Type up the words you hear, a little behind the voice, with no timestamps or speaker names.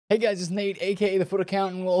Hey guys, it's Nate, aka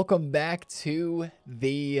TheFutAccountant. Welcome back to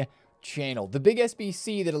the channel. The big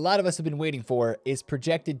SBC that a lot of us have been waiting for is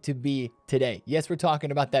projected to be today. Yes, we're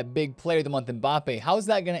talking about that big player of the month, Mbappe. How's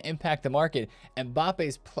that going to impact the market?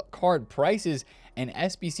 Mbappe's card prices and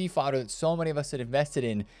SBC fodder that so many of us had invested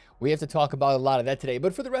in. We have to talk about a lot of that today.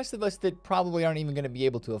 But for the rest of us that probably aren't even going to be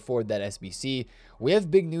able to afford that SBC, we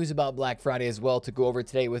have big news about Black Friday as well to go over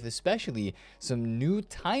today, with especially some new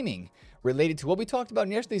timing related to what we talked about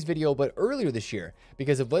in yesterday's video, but earlier this year,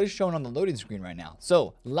 because of what is shown on the loading screen right now.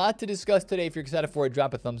 So, a lot to discuss today. If you're excited for it,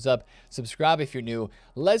 drop a thumbs up, subscribe if you're new.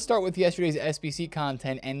 Let's start with yesterday's SBC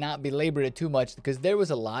content and not belabor it too much, because there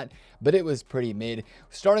was a lot, but it was pretty mid.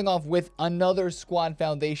 Starting off with another Squad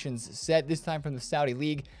Foundations set, this time from the Saudi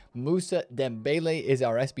League. Moussa Dembele is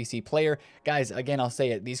our SBC player. Guys, again, I'll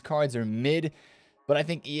say it, these cards are mid, but I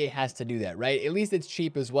think EA has to do that, right? At least it's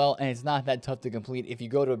cheap as well, and it's not that tough to complete. If you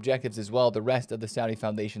go to objectives as well, the rest of the Saudi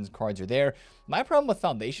Foundations cards are there. My problem with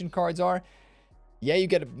Foundation cards are, yeah, you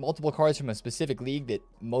get multiple cards from a specific league that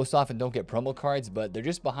most often don't get promo cards, but they're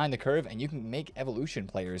just behind the curve, and you can make evolution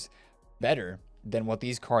players better than what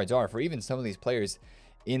these cards are for even some of these players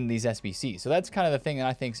in these SBC. So that's kind of the thing that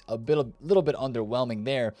I think is a little bit underwhelming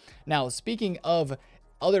there. Now, speaking of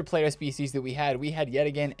other player SBCs that we had yet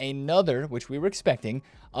again another, which we were expecting,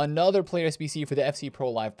 another player SBC for the FC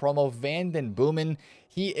Pro Live promo, Van den Boomen.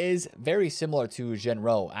 He is very similar to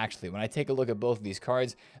Genro, actually. When I take a look at both of these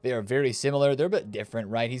cards, they are very similar. They're a bit different,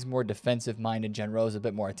 right? He's more defensive-minded. Genro is a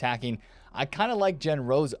bit more attacking. I kind of like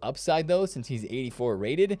Genro's upside, though, since he's 84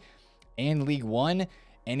 rated and League One.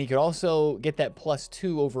 And he could also get that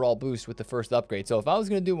 +2 overall boost with the first upgrade. So if I was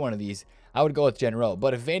going to do one of these, I would go with Genro.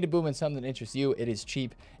 But if Van den Boomen is something that interests you, it is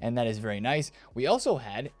cheap, and that is very nice. We also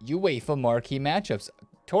had UEFA marquee matchups.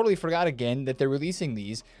 Totally forgot again that they're releasing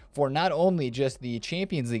these for not only just the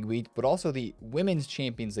Champions League week, but also the Women's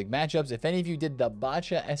Champions League matchups. If any of you did the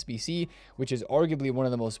Bacha SBC, which is arguably one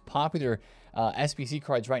of the most popular SBC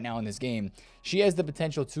cards right now in this game, she has the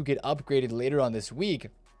potential to get upgraded later on this week,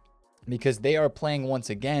 because they are playing once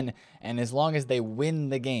again, and as long as they win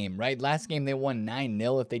the game, right? Last game they won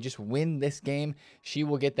 9-0. If they just win this game, she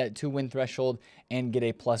will get that 2-win threshold and get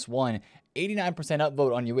a +1. 89%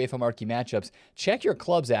 upvote on UEFA marquee matchups. Check your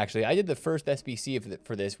clubs, actually. I did the first SBC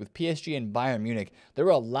for this with PSG and Bayern Munich. There were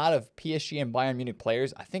a lot of PSG and Bayern Munich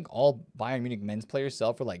players. I think all Bayern Munich men's players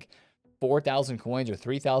sell for like 4,000 coins or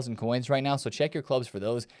 3,000 coins right now. So check your clubs for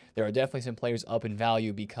those. There are definitely some players up in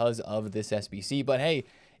value because of this SBC. But hey,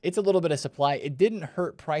 it's a little bit of supply. It didn't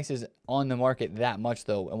hurt prices on the market that much,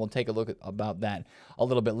 though, and we'll take a look at about that a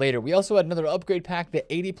little bit later. We also had another upgrade pack, the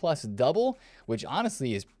 80+ double, which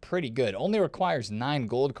honestly is pretty good. Only requires 9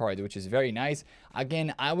 gold cards, which is very nice.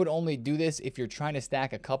 Again, I would only do this if you're trying to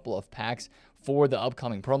stack a couple of packs for the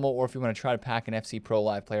upcoming promo, or if you want to try to pack an FC Pro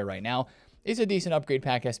Live player right now. It's a decent upgrade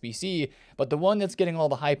pack SBC, but the one that's getting all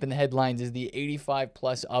the hype in the headlines is the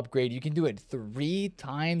 85+ upgrade. You can do it 3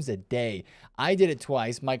 times a day. I did it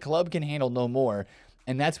twice. My club can handle no more,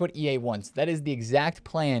 and that's what EA wants. That is the exact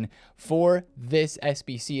plan for this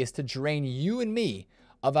SBC, is to drain you and me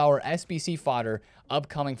of our SBC fodder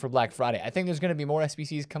upcoming for Black Friday. I think there's going to be more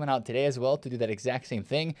SBCs coming out today as well to do that exact same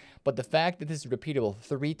thing, but the fact that this is repeatable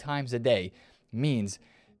 3 times a day means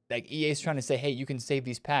like EA is trying to say, hey, you can save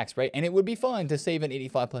these packs, right? And it would be fun to save an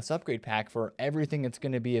 85+ upgrade pack for everything that's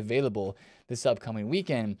going to be available this upcoming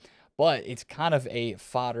weekend, but it's kind of a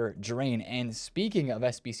fodder drain. And speaking of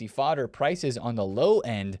SBC fodder, prices on the low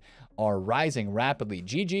end are rising rapidly.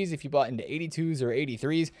 GG's if you bought into 82s or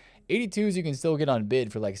 83s. 82s you can still get on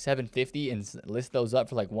bid for like 750 and list those up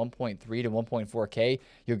for like 1.3 to 1.4K.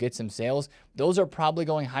 You'll get some sales. Those are probably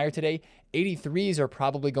going higher today. 83s are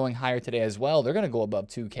probably going higher today as well. They're going to go above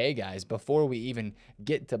 2K, guys, before we even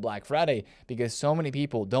get to Black Friday, because so many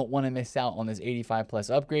people don't want to miss out on this 85+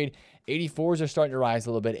 upgrade. 84s are starting to rise a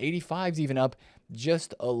little bit. 85s even up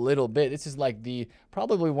just a little bit. This is like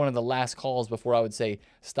probably one of the last calls before I would say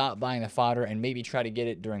stop buying the fodder and maybe try to get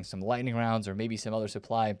it during some lightning rounds or maybe some other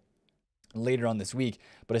supply later on this week.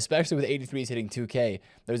 But especially with 83s hitting 2K,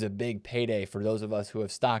 there's a big payday for those of us who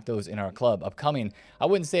have stocked those in our club upcoming. I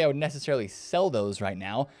wouldn't say I would necessarily sell those right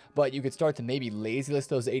now, but you could start to maybe lazy list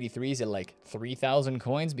those 83s at like 3,000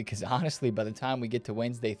 coins, because honestly, by the time we get to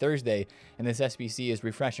Wednesday, Thursday, and this SBC is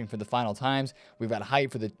refreshing for the final times, we've got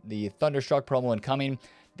hype for the Thunderstruck promo incoming.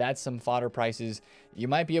 That's some fodder prices. You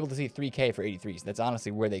might be able to see 3K for 83s. That's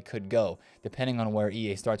honestly where they could go, depending on where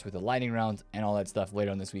EA starts with the lightning rounds and all that stuff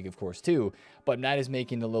later on this week, of course, too. But that is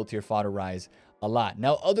making the low tier fodder rise a lot.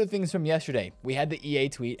 Now, other things from yesterday. We had the EA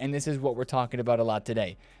tweet, and this is what we're talking about a lot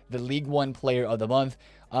today. The League One Player of the Month.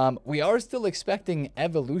 We are still expecting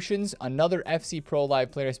evolutions, another FC Pro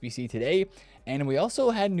Live Player SBC today, and we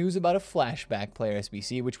also had news about a flashback player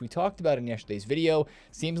SBC, which we talked about in yesterday's video.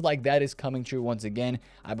 Seems like that is coming true once again.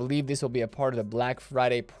 I believe this will be a part of the Black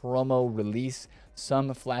Friday promo release. Some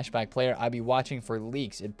flashback player. I'll be watching for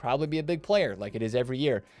leaks. It'd probably be a big player like it is every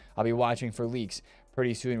year. I'll be watching for leaks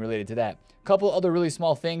pretty soon related to that. Couple other really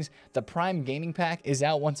small things. The Prime Gaming Pack is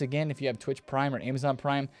out once again. If you have Twitch Prime or Amazon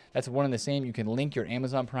Prime, that's one and the same. You can link your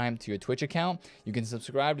Amazon Prime to your Twitch account. You can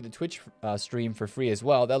subscribe to the Twitch stream for free as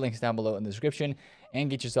well. That link's down below in the description, and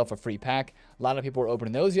get yourself a free pack. A lot of people were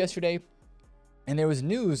opening those yesterday. And there was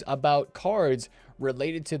news about cards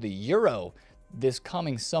related to the Euro this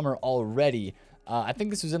coming summer already. I think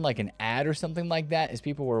this was in like an ad or something like that, as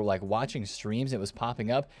people were like watching streams. It was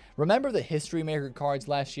popping up. Remember the History Maker cards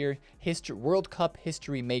last year? World Cup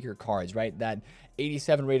History Maker cards, right? That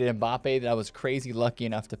 87 rated Mbappe that I was crazy lucky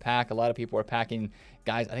enough to pack. A lot of people were packing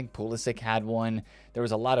guys. I think Pulisic had one. There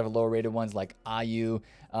was a lot of lower rated ones like Ayu.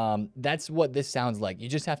 That's what this sounds like. You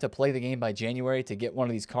just have to play the game by January to get one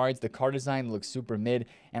of these cards. The card design looks super mid,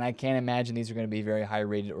 and I can't imagine these are going to be very high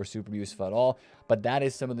rated or super useful at all. But that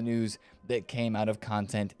is some of the news that came out of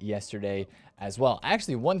content yesterday as well.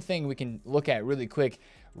 Actually, one thing we can look at really quick,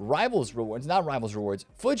 Rivals rewards, not Rivals rewards,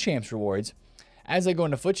 Foot Champs rewards. As I go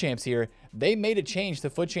into Foot Champs here, they made a change to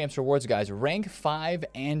Foot Champs rewards, guys. Rank 5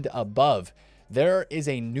 and above. There is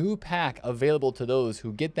a new pack available to those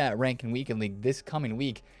who get that rank in Weekend League this coming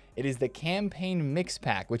week. It is the Campaign Mix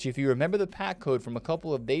Pack, which if you remember the pack code from a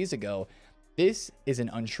couple of days ago, this is an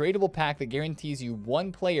untradeable pack that guarantees you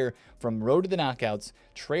one player from Road to the Knockouts,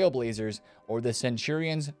 Trailblazers, or the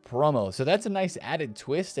Centurions promo. So that's a nice added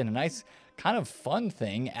twist and a nice kind of fun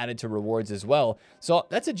thing added to rewards as well. So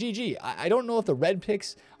that's a GG. I don't know if the red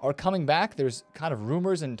picks are coming back. There's kind of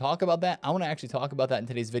rumors and talk about that. I want to actually talk about that in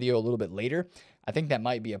today's video a little bit later. I think that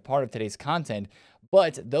might be a part of today's content,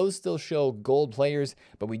 but those still show gold players.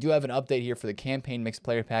 But we do have an update here for the Campaign Mixed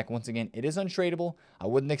Player Pack. Once again, it is untradeable. I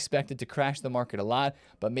wouldn't expect it to crash the market a lot,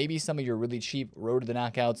 but maybe some of your really cheap Road to the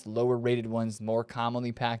Knockouts, lower rated ones, more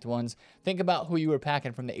commonly packed ones. Think about who you were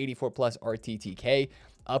packing from the 84 plus RTTK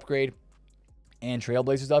upgrade and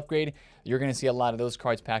Trailblazers upgrade. You're going to see a lot of those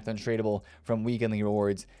cards packed untradeable from Weekend League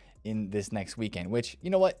rewards in this next weekend, which, you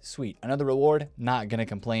know what? Sweet. Another reward. Not going to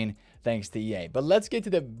complain thanks to EA. But let's get to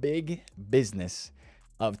the big business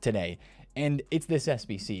of today, and it's this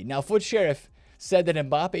SBC. Now, Foot Sheriff said that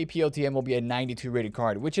Mbappe POTM will be a 92 rated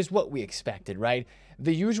card, which is what we expected, right?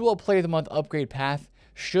 The usual Player of the Month upgrade path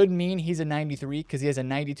should mean he's a 93 because he has a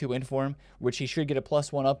 92 inform, which he should get a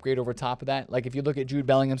 +1 upgrade over top of that. Like if you look at Jude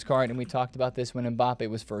Bellingham's card, and we talked about this when Mbappe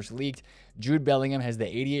was first leaked, Jude Bellingham has the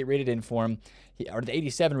 88 rated inform, or the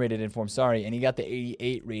 87 rated inform, sorry, and he got the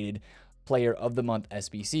 88 rated Player of the Month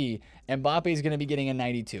SBC. Mbappe is going to be getting a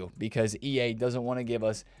 92 because EA doesn't want to give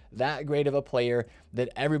us that great of a player that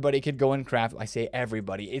everybody could go and craft. I say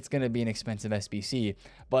everybody, it's going to be an expensive SBC,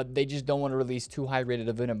 but they just don't want to release too high rated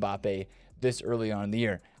of an Mbappe this early on in the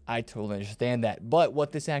year. I totally understand that. But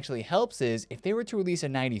what this actually helps is if they were to release a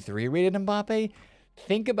 93 rated Mbappe,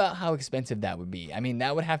 think about how expensive that would be. I mean,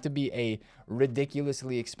 that would have to be a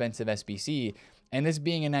ridiculously expensive SBC, and this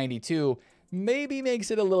being a 92 maybe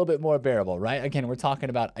makes it a little bit more bearable, right? Again, we're talking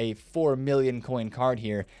about a 4 million coin card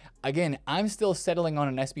here. Again, I'm still settling on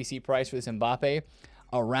an SBC price for this Mbappe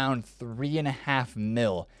around 3.5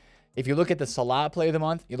 mil. If you look at the Salah Player of the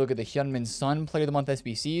Month, you look at the Hyunmin Son Player of the Month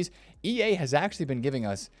SBCs, EA has actually been giving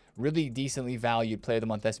us really decently valued Player of the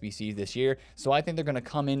Month SBCs this year. So I think they're going to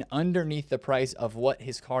come in underneath the price of what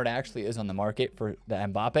his card actually is on the market for the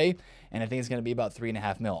Mbappe. And I think it's going to be about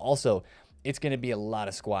 3.5 mil. Also, it's going to be a lot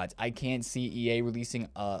of squads. I can't see EA releasing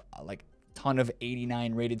a ton of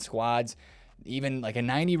 89 rated squads. Even like a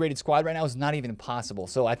 90 rated squad right now is not even possible.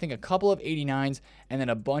 So I think a couple of 89s and then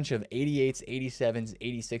a bunch of 88s, 87s,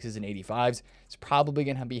 86s, and 85s. It's probably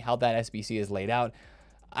going to be how that SBC is laid out.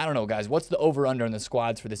 I don't know, guys. What's the over-under in the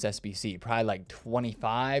squads for this SBC? Probably like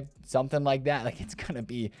 25, something like that. Like it's gonna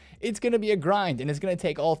be a grind, and it's gonna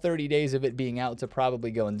take all 30 days of it being out to probably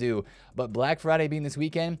go and do. But Black Friday being this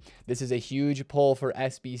weekend, this is a huge pull for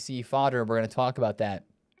SBC fodder. We're gonna talk about that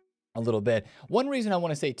a little bit. One reason I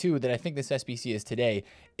want to say too that I think this SBC is today,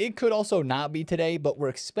 it could also not be today, but we're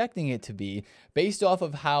expecting it to be based off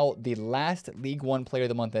of how the last League One Player of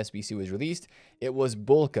the Month SBC was released. It was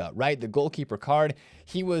Bulka, right? The goalkeeper card.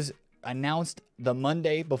 He was announced the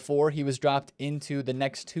Monday before he was dropped into the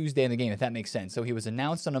next Tuesday in the game, if that makes sense. So he was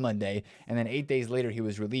announced on a Monday, and then 8 days later he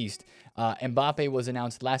was released. Mbappe was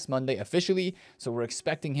announced last Monday officially, so we're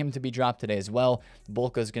expecting him to be dropped today as well.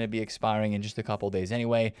 Bulka is going to be expiring in just a couple days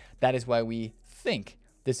anyway. That is why we think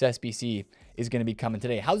this SBC is going to be coming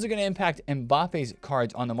today. How's it going to impact Mbappe's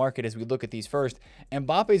cards on the market as we look at these first?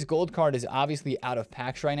 Mbappe's gold card is obviously out of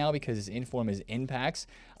packs right now because his inform is in packs.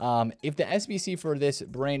 If the SBC for this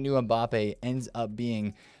brand new Mbappe ends up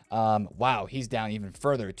being, wow, he's down even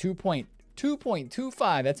further,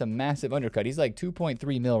 2.25. That's a massive undercut. He's like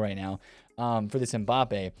 2.3 mil right now for this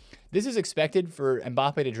Mbappe. This is expected for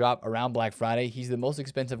Mbappe to drop around Black Friday. He's the most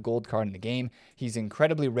expensive gold card in the game. He's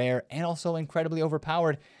incredibly rare and also incredibly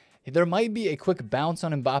overpowered. There might be a quick bounce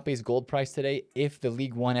on Mbappe's gold price today if the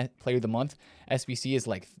League One Player of the Month SBC is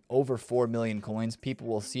like over 4 million coins. People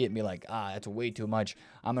will see it and be like, that's way too much.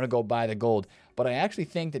 I'm going to go buy the gold. But I actually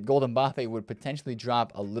think that gold Mbappe would potentially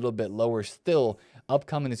drop a little bit lower still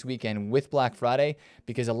upcoming this weekend with Black Friday,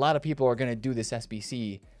 because a lot of people are going to do this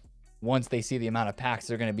SBC once they see the amount of packs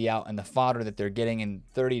they're going to be out and the fodder that they're getting in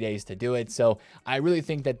 30 days to do it. So I really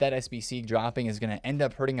think that that SBC dropping is going to end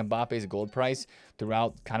up hurting Mbappe's gold price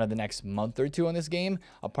throughout kind of the next month or two in this game,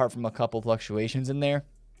 apart from a couple fluctuations in there.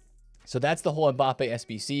 So that's the whole Mbappe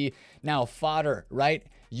SBC. Now, fodder, right?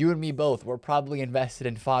 You and me both, we're probably invested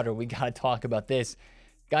in fodder. We got to talk about this.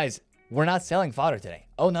 Guys, we're not selling fodder today.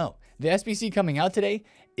 Oh, no. The SBC coming out today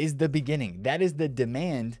is the beginning. That is the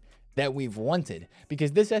demand that we've wanted,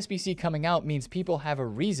 because this SBC coming out means people have a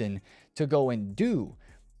reason to go and do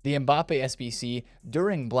the Mbappe SBC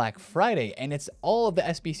during Black Friday, and it's all of the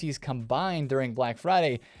SBCs combined during Black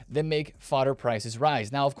Friday that make fodder prices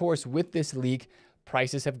rise. Now, of course, with this leak,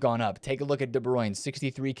 prices have gone up. Take a look at De Bruyne,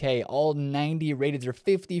 63K, all 90 rated are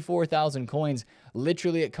 54,000 coins.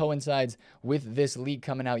 Literally, it coincides with this leak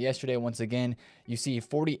coming out yesterday. Once again, you see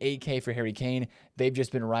 48K for Harry Kane. They've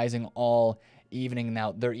just been rising all evening.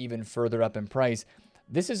 Now they're even further up in price.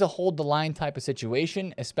 This is a hold the line type of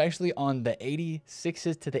situation, especially on the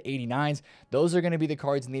 86s to the 89s. Those are going to be the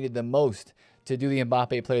cards needed the most to do the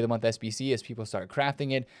Mbappe Player of the Month SBC as people start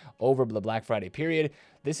crafting it over the Black Friday period.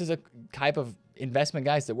 This is a type of investment,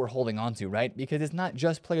 guys, that we're holding on to, right? Because it's not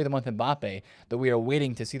just Player of the Month Mbappe that we are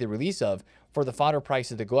waiting to see the release of for the fodder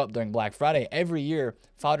prices to go up during Black Friday. Every year,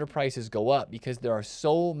 fodder prices go up because there are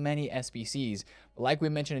so many SBCs, like we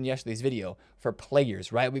mentioned in yesterday's video, for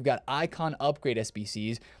players, right? We've got icon upgrade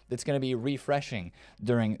SBCs that's going to be refreshing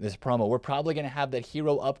during this promo. We're probably going to have that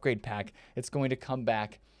hero upgrade pack. It's going to come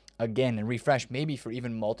back again and refresh, maybe for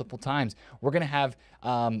even multiple times. We're going to have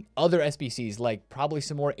other SBCs, like probably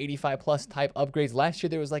some more 85 plus type upgrades. Last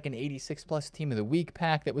year, there was like an 86 plus team of the week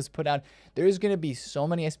pack that was put out. There's going to be so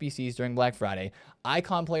many SBCs during Black Friday.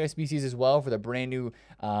 Icon player SBCs as well for the brand new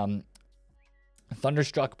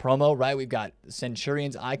Thunderstruck promo, right? We've got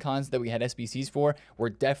Centurions icons that we had SBCs for. We're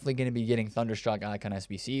definitely going to be getting Thunderstruck icon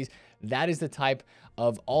SBCs. That is the type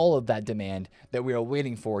of all of that demand that we are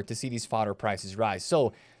waiting for to see these fodder prices rise.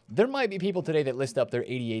 So there might be people today that list up their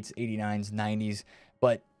 88s, 89s, 90s,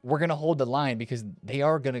 but we're going to hold the line because they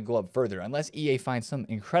are going to go up further unless EA finds some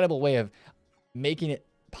incredible way of making it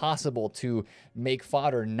possible to make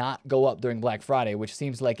fodder not go up during Black Friday, which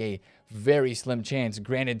seems like a very slim chance.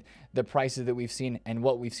 Granted, the prices that we've seen and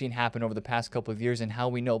what we've seen happen over the past couple of years and how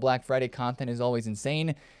we know Black Friday content is always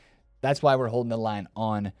insane, that's why we're holding the line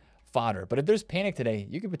on fodder. But if there's panic today,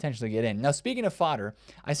 you could potentially get in. Now, speaking of fodder,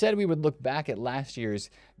 I said we would look back at last year's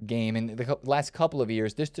game and the last couple of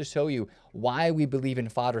years just to show you why we believe in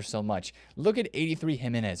fodder so much. Look at 83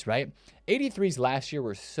 Jimenez, right? 83s last year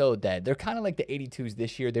were so dead. They're kind of like the 82s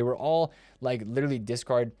this year. They were all like literally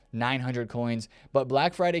discard 900 coins. But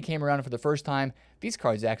Black Friday came around for the first time. These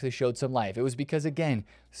cards actually showed some life. It was because, again,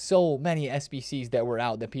 so many SBCs that were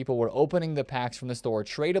out that people were opening the packs from the store,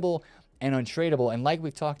 tradable and untradeable. And like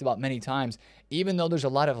we've talked about many times, even though there's a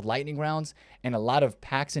lot of lightning rounds and a lot of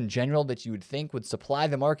packs in general that you would think would supply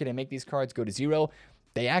the market and make these cards go to zero,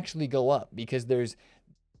 they actually go up because there's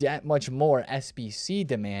that much more SBC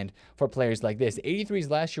demand for players like this. 83s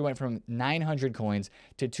last year went from 900 coins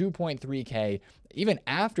to 2.3K even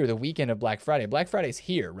after the weekend of Black Friday. Black Friday's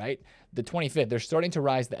here, right? The 25th. They're starting to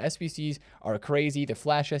rise. The SBCs are crazy. The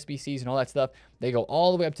flash SBCs and all that stuff, they go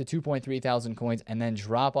all the way up to 2.3 thousand coins and then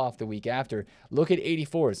drop off the week after. Look at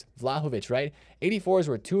 84s. Vlahovic, right? 84s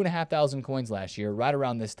were 2,500 coins last year, right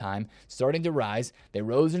around this time, starting to rise. They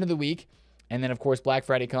rose into the week. And then, of course, Black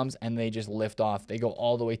Friday comes and they just lift off. They go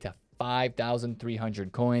all the way to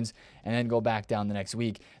 5,300 coins and then go back down the next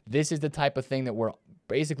week. This is the type of thing that we're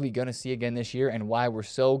basically going to see again this year and why we're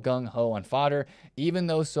so gung-ho on fodder. Even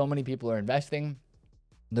though so many people are investing,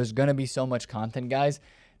 there's going to be so much content, guys,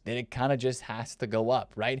 that it kind of just has to go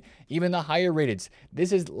up, right? Even the higher rated.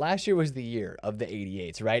 Last year was the year of the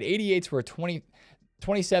 88s, right? 88s were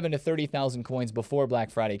 27 to 30,000 coins before Black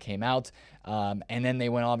Friday came out. And then they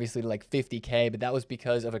went obviously to like 50K, but that was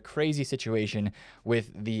because of a crazy situation with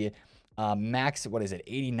the max,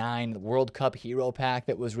 89 World Cup Hero Pack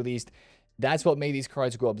that was released. That's what made these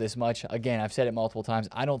cards go up this much. Again, I've said it multiple times.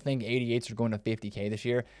 I don't think 88s are going to 50K this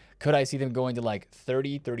year. Could I see them going to like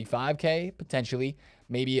 30, 35K? Potentially.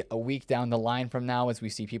 Maybe a week down the line from now as we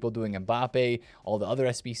see people doing Mbappe, all the other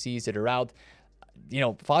SBCs that are out.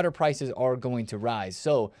 Fodder prices are going to rise.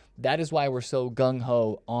 So that is why we're so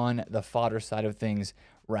gung-ho on the fodder side of things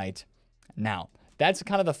right now. That's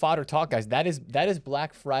kind of the fodder talk, guys. That is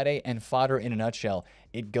Black Friday and fodder in a nutshell.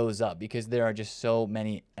 It goes up because there are just so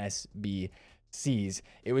many SBCs.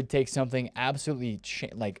 It would take something absolutely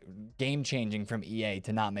game-changing from EA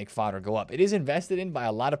to not make fodder go up. It is invested in by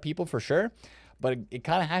a lot of people for sure, but it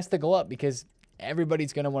kind of has to go up because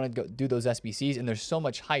everybody's going to want to do those SBCs, and there's so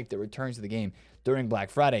much hype that returns to the game during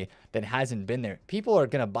Black Friday that hasn't been there. People are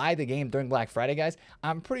going to buy the game during Black Friday, guys.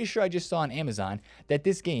 I'm pretty sure I just saw on Amazon that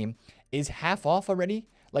this game is half off already.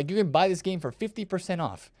 Like, you can buy this game for 50%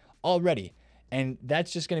 off already. And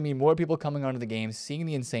that's just going to mean more people coming onto the game, seeing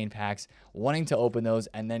the insane packs, wanting to open those,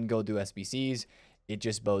 and then go do SBCs. It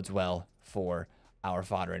just bodes well for our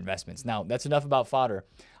fodder investments. Now, that's enough about fodder.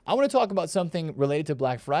 I want to talk about something related to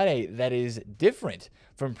Black Friday that is different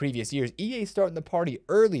from previous years. EA starting the party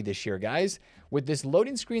early this year, guys. With this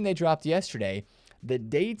loading screen they dropped yesterday, the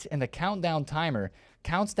date and the countdown timer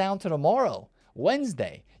counts down to tomorrow,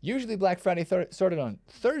 Wednesday. Usually Black Friday started on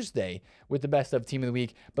Thursday with the best of team of the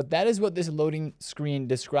week, but that is what this loading screen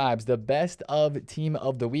describes, the best of team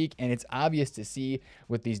of the week, and it's obvious to see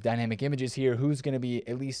with these dynamic images here who's going to be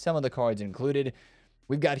at least some of the cards included.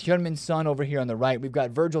 We've got Heung-min Son over here on the right. We've got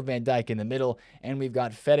Virgil van Dijk in the middle. And we've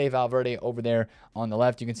got Fede Valverde over there on the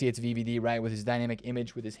left. You can see it's VVD, right, with his dynamic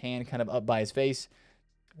image with his hand kind of up by his face.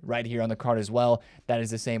 Right here on the card as well. That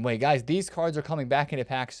is the same way. Guys, these cards are coming back into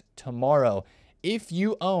packs tomorrow. If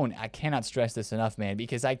you own, I cannot stress this enough, man,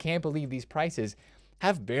 because I can't believe these prices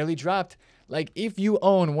have barely dropped. Like, if you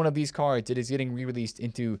own one of these cards, it is getting re-released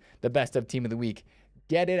into the best of team of the week.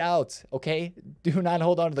 Get it out, okay? Do not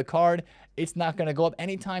hold on to the card. It's not going to go up.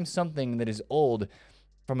 Anytime something that is old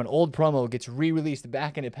from an old promo gets re-released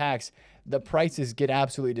back into packs, the prices get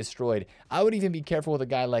absolutely destroyed. I would even be careful with a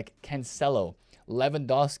guy like Cancelo,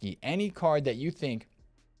 Lewandowski, any card that you think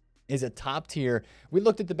is a top tier. We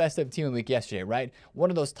looked at the best of team of the week yesterday, right? One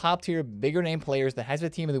of those top tier, bigger name players that has a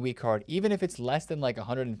team of the week card, even if it's less than like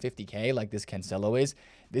 150K, like this Cancelo is,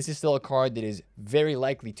 this is still a card that is very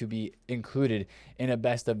likely to be included in a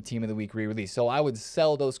best of team of the week re-release. So I would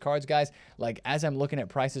sell those cards, guys. Like, as I'm looking at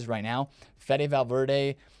prices right now, Fede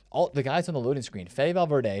Valverde, all the guys on the loading screen, Fede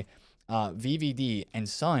Valverde, VVD and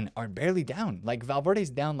Son are barely down. Like, Valverde's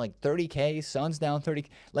down like 30K, Son's down 30.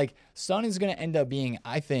 Like, Son is going to end up being,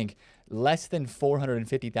 I think, less than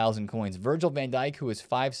 450,000 coins. Virgil van Dijk, who is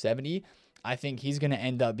 570, I think he's going to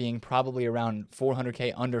end up being probably around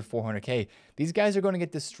 400K, under 400K. These guys are going to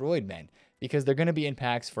get destroyed, man, because they're going to be in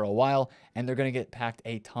packs for a while, and they're going to get packed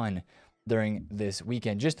a ton during this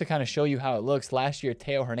weekend. Just to kind of show you how it looks, last year,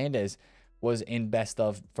 Theo Hernandez was in best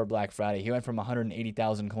of for Black Friday. He went from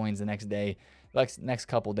 180,000 coins the next day. Next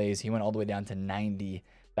couple days, he went all the way down to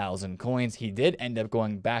 90,000 coins. He did end up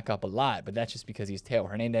going back up a lot, but that's just because he's Theo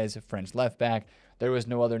Hernandez, a French left back. There was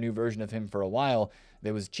no other new version of him for a while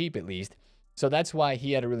that was cheap, at least. So that's why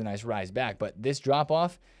he had a really nice rise back. But this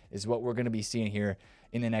drop-off is what we're going to be seeing here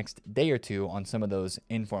in the next day or two on some of those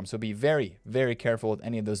informs. So be very, very careful with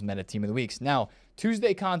any of those meta team of the weeks. Now,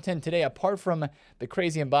 Tuesday content today, apart from the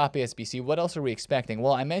crazy Mbappe SBC, what else are we expecting?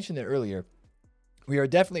 Well, I mentioned it earlier. We are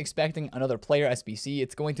definitely expecting another player SBC.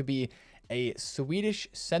 It's going to be a Swedish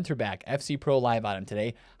center back FC Pro live item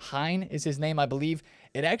today. Hein is his name, I believe.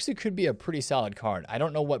 It actually could be a pretty solid card. I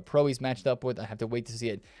don't know what pro he's matched up with. I have to wait to see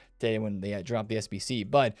it today when they drop the SBC.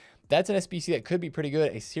 But that's an SBC that could be pretty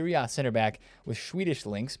good. A Serie A center back with Swedish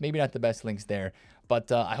links. Maybe not the best links there.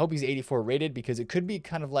 But I hope he's 84 rated, because it could be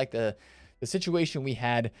kind of like the situation we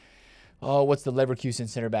had. Oh, what's the Leverkusen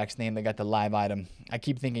center back's name? They got the live item. I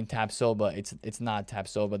keep thinking Tapsoba. It's not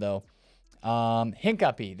Tapsoba, though.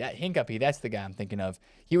 Hincapie, that's the guy I'm thinking of.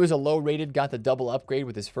 He was a low rated, got the double upgrade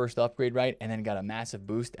with his first upgrade, right? And then got a massive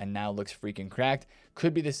boost and now looks freaking cracked.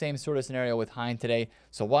 Could be the same sort of scenario with Hein today.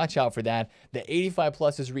 So watch out for that. The 85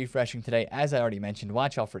 plus is refreshing today. As I already mentioned,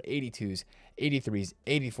 watch out for 82s, 83s,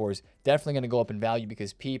 84s. Definitely going to go up in value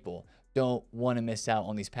because people don't want to miss out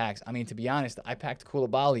on these packs. I mean, to be honest, I packed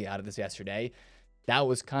Koulibaly out of this yesterday. That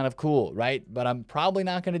was kind of cool, right? But I'm probably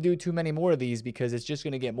not going to do too many more of these because it's just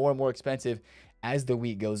going to get more and more expensive as the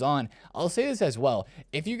week goes on. I'll say this as well.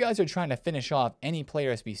 If you guys are trying to finish off any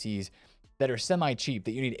player SBCs that are semi-cheap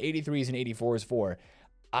that you need 83s and 84s for,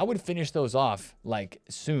 I would finish those off like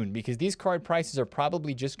soon because these card prices are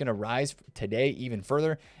probably just going to rise today even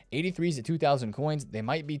further. 83s at 2,000 coins. They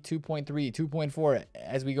might be 2.3, 2.4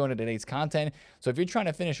 as we go into today's content. So if you're trying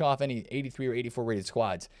to finish off any 83 or 84 rated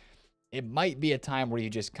squads, it might be a time where you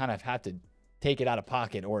just kind of have to take it out of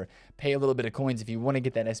pocket or pay a little bit of coins if you want to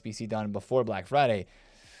get that SBC done before Black Friday,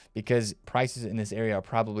 because prices in this area are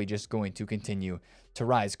probably just going to continue to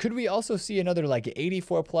rise. Could we also see another like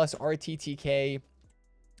 84 plus RTTK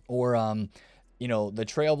or, you know, the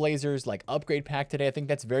Trailblazers like upgrade pack today? I think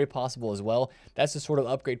that's very possible as well. That's the sort of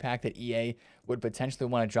upgrade pack that EA would potentially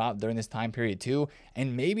want to drop during this time period too.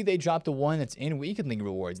 And maybe they drop the one that's in Weekend League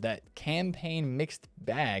rewards. That campaign mixed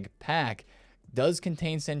bag pack does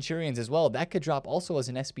contain Centurions as well. That could drop also as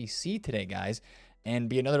an SBC today, guys, and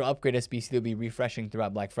be another upgrade SBC that'll be refreshing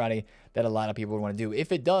throughout Black Friday that a lot of people would want to do.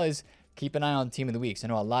 If it does, keep an eye on Team of the Weeks. I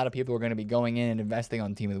know a lot of people are going to be going in and investing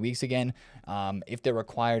on Team of the Weeks again. If they're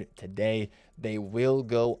required today, they will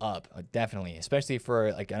go up, definitely, especially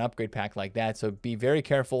for like an upgrade pack like that. So be very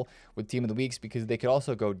careful with Team of the Weeks because they could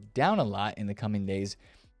also go down a lot in the coming days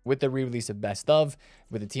with the re-release of Best Of,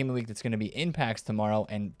 with the Team of the Week that's going to be in packs tomorrow,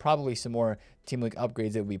 and probably some more Team of the Week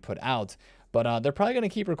upgrades that we put out. But they're probably going to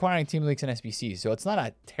keep requiring Team of the Weeks and SBCs. So it's not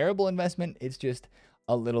a terrible investment. It's just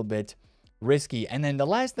a little bit risky. And then the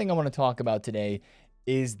last thing I want to talk about today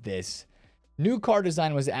is this. New card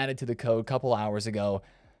design was added to the code a couple hours ago.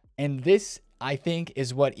 And this, I think,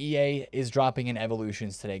 is what EA is dropping in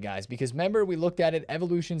Evolutions today, guys. Because remember, we looked at it.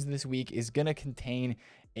 Evolutions this week is going to contain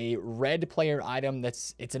a red player item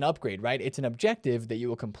it's an upgrade, right? It's an objective that you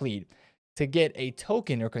will complete to get a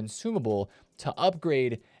token or consumable to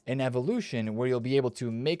upgrade an evolution where you'll be able to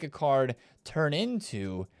make a card turn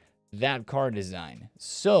into that card design.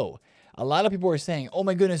 So a lot of people are saying, oh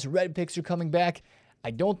my goodness, red picks are coming back.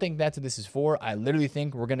 I don't think that's what this is for. I literally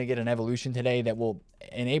think we're going to get an evolution today that will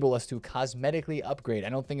enable us to cosmetically upgrade. I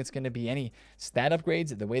don't think it's going to be any stat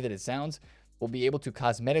upgrades the way that it sounds. We'll be able to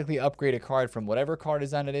cosmetically upgrade a card from whatever card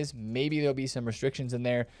design it is. Maybe there'll be some restrictions in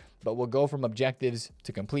there, but we'll go from objectives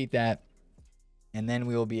to complete that. And then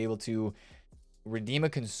we will be able to redeem a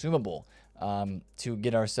consumable to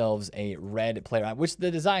get ourselves a red player, which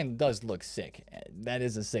the design does look sick. That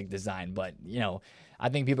is a sick design, but you know, I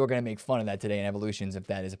think people are going to make fun of that today in Evolutions if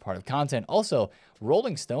that is a part of content. Also,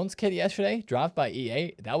 Rolling Stones kit yesterday dropped by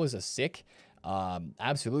EA. That was a sick,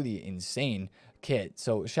 absolutely insane kit.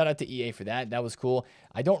 So shout out to EA for that. That was cool.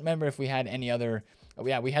 I don't remember if we had any other.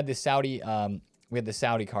 Yeah, we had the Saudi. We had the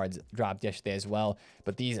Saudi cards dropped yesterday as well,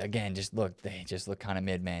 but these again they just look kind of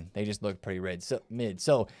mid, man. They just look pretty mid.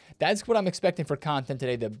 So that's what I'm expecting for content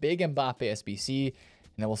today. The big Mbappe SBC, and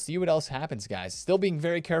then we'll see what else happens, guys. Still being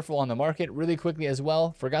very careful on the market really quickly as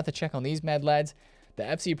well. Forgot to check on these mad lads. The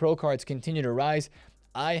FC Pro cards continue to rise.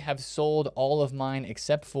 I have sold all of mine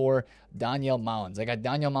except for Daniel Mullins. I got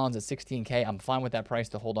Daniel Mullins at 16K. I'm fine with that price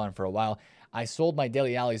to hold on for a while. I sold my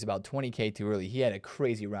Dele Alli's about 20K too early. He had a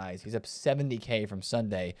crazy rise. He's up 70K from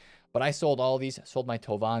Sunday. But I sold all of these. Sold my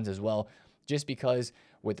Tovans as well, just because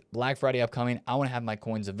with Black Friday upcoming, I want to have my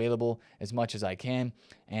coins available as much as I can.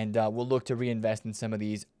 And we'll look to reinvest in some of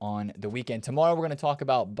these on the weekend. Tomorrow, we're going to talk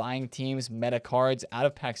about buying teams, meta cards,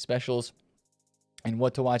 out-of-pack specials, and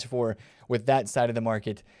what to watch for with that side of the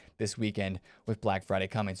market this weekend with Black Friday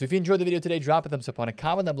coming. So if you enjoyed the video today, drop a thumbs up on it,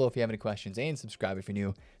 comment down below if you have any questions, and subscribe if you're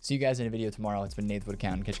new. See you guys in a video tomorrow. It's been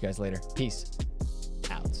TheFutAccountant. Catch you guys later. Peace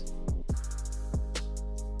out.